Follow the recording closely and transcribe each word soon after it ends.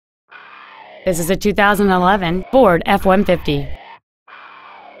This is a 2011 Ford F-150.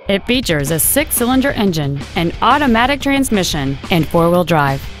 It features a 6-cylinder engine, an automatic transmission, and 4-wheel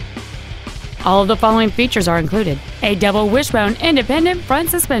drive. All of the following features are included: a double wishbone independent front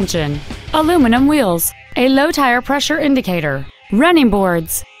suspension, aluminum wheels, a low tire pressure indicator, running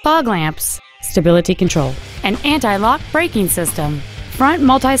boards, fog lamps, stability control, an anti-lock braking system, front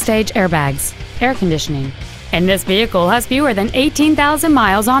multi-stage airbags, air conditioning, and this vehicle has fewer than 18,000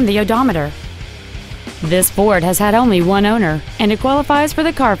 miles on the odometer. This Ford has had only one owner, and it qualifies for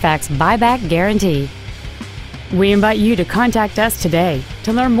the Carfax buyback guarantee. We invite you to contact us today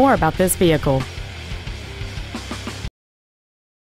to learn more about this vehicle.